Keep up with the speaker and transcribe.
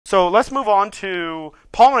So let's move on to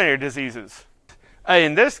pulmonary diseases.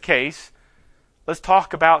 In this case, let's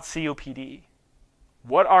talk about COPD.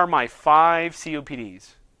 What are my 5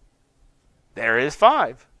 COPDs? There is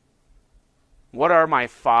 5. What are my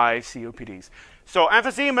 5 COPDs? So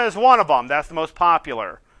emphysema is one of them. That's the most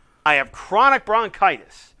popular. I have chronic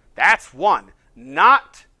bronchitis. That's one.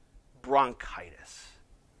 Not bronchitis.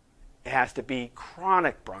 It has to be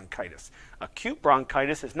chronic bronchitis. Acute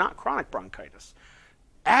bronchitis is not chronic bronchitis.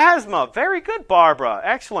 Asthma. Very good, Barbara.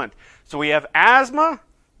 Excellent. So we have asthma.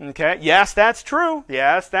 Okay. Yes, that's true.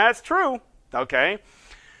 Yes, that's true. Okay.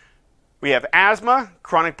 We have asthma,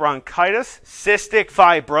 chronic bronchitis, cystic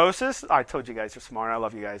fibrosis. I told you guys are smart. I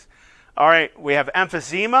love you guys. All right. We have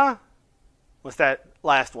emphysema. What's that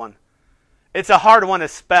last one? It's a hard one to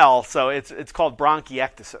spell, so it's called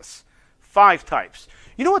bronchiectasis. 5 types.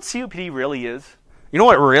 You know what COPD really is? You know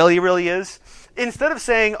what it really is? Instead of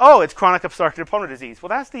saying, oh, it's chronic obstructive pulmonary disease, well,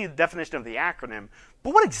 that's the definition of the acronym.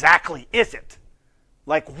 But what exactly is it?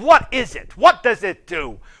 Like, what is it? What does it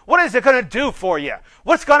do? What is it going to do for you?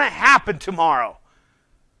 What's going to happen tomorrow?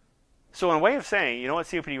 So in a way of saying, you know what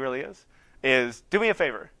COPD really is do me a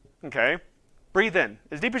favor, okay? Breathe in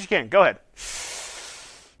as deep as you can. Go ahead.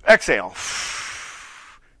 Exhale.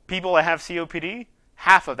 People that have COPD,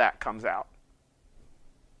 half of that comes out.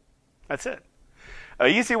 That's it. An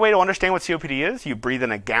easy way to understand what COPD is, you breathe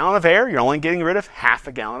in a gallon of air, you're only getting rid of half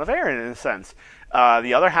a gallon of air in a sense.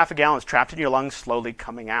 The other half a gallon is trapped in your lungs, slowly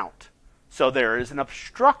coming out. So there is an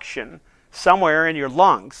obstruction somewhere in your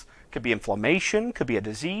lungs. Could be inflammation, could be a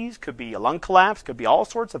disease, could be a lung collapse, could be all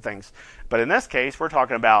sorts of things. But in this case, we're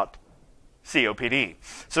talking about COPD.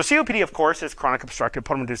 So COPD, of course, is chronic obstructive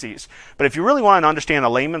pulmonary disease. But if you really want to understand a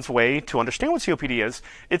layman's way to understand what COPD is,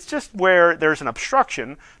 it's just where there's an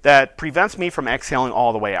obstruction that prevents me from exhaling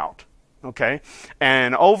all the way out. Okay,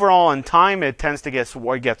 and overall in time it tends to gets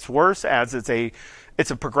worse as it's a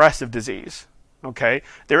progressive disease. Okay,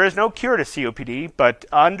 there is no cure to COPD, but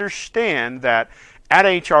understand that at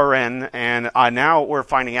HRN, and now we're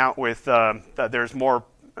finding out with that there's more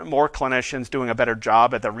clinicians doing a better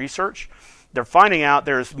job at the research. They're finding out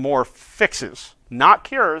there's more fixes, not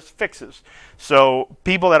cures, fixes. So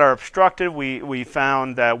people that are obstructed, we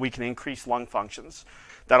found that we can increase lung functions.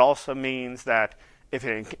 That also means that if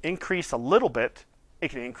it increase a little bit,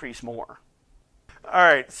 it can increase more. All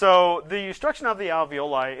right, so the obstruction of the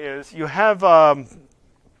alveoli is you have an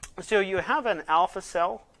alpha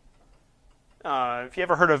cell. If you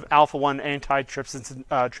ever heard of alpha-1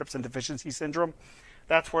 antitrypsin deficiency syndrome,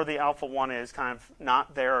 that's where the alpha-1 is kind of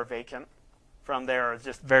not there or vacant. From there, it's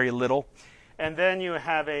just very little. And then you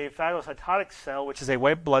have a phagocytotic cell, which is a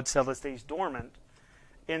white blood cell that stays dormant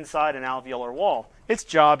inside an alveolar wall. Its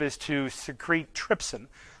job is to secrete trypsin.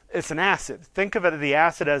 It's an acid. Think of it, the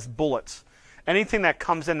acid as bullets. Anything that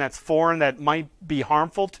comes in that's foreign that might be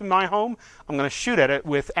harmful to my home, I'm going to shoot at it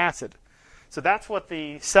with acid. So that's what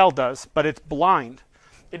the cell does, but it's blind.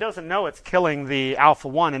 It doesn't know it's killing the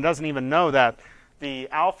alpha-1. It doesn't even know that the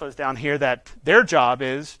alphas down here, that their job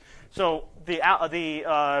is, so the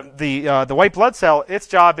white blood cell, its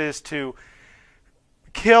job is to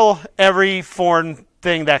kill every foreign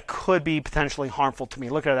thing that could be potentially harmful to me.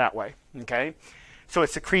 Look at it that way. Okay, so it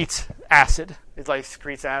secretes acid. It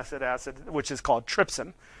secretes acid, which is called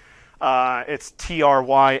trypsin. It's Trypsin.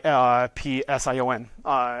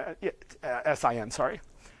 S-I-N. Sorry.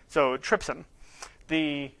 So trypsin.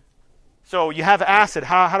 So you have acid.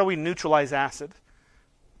 How do we neutralize acid?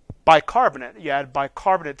 Bicarbonate. You add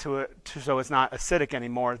bicarbonate to it so it's not acidic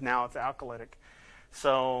anymore. Now it's alkalytic.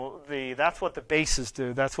 So that's what the bases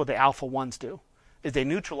do. That's what the alpha-1s do, is they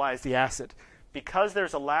neutralize the acid. Because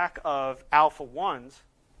there's a lack of alpha-1s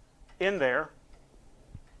in there,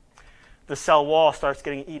 the cell wall starts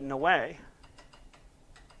getting eaten away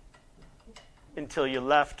until you're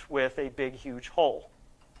left with a big, huge hole.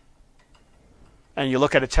 And you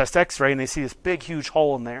look at a chest x-ray and they see this big, huge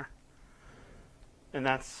hole in there. And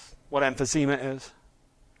that's what emphysema is.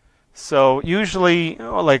 So usually,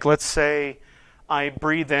 like let's say I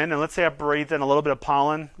breathe in, and let's say I breathe in a little bit of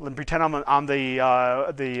pollen. Let's pretend I'm on the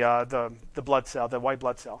blood cell, the white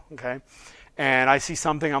blood cell, okay? And I see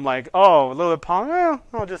something, I'm like, oh, a little bit of pollen, well,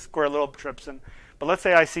 I'll just squirt a little trypsin. But let's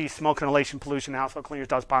say I see smoke, inhalation, pollution, household cleaners,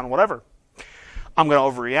 dust, pollen, whatever. I'm going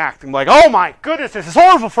to overreact. I'm like, oh my goodness, this is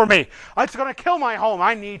horrible for me. It's going to kill my home.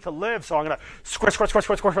 I need to live. So I'm going to squirt. I'm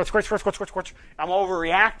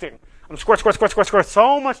overreacting. I'm squirt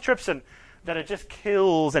so much trypsin that it just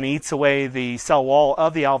kills and eats away the cell wall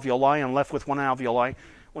of the alveoli, and I'm left with one alveoli,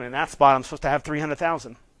 when in that spot I'm supposed to have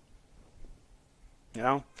 300,000. You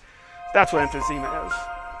know? That's what emphysema is.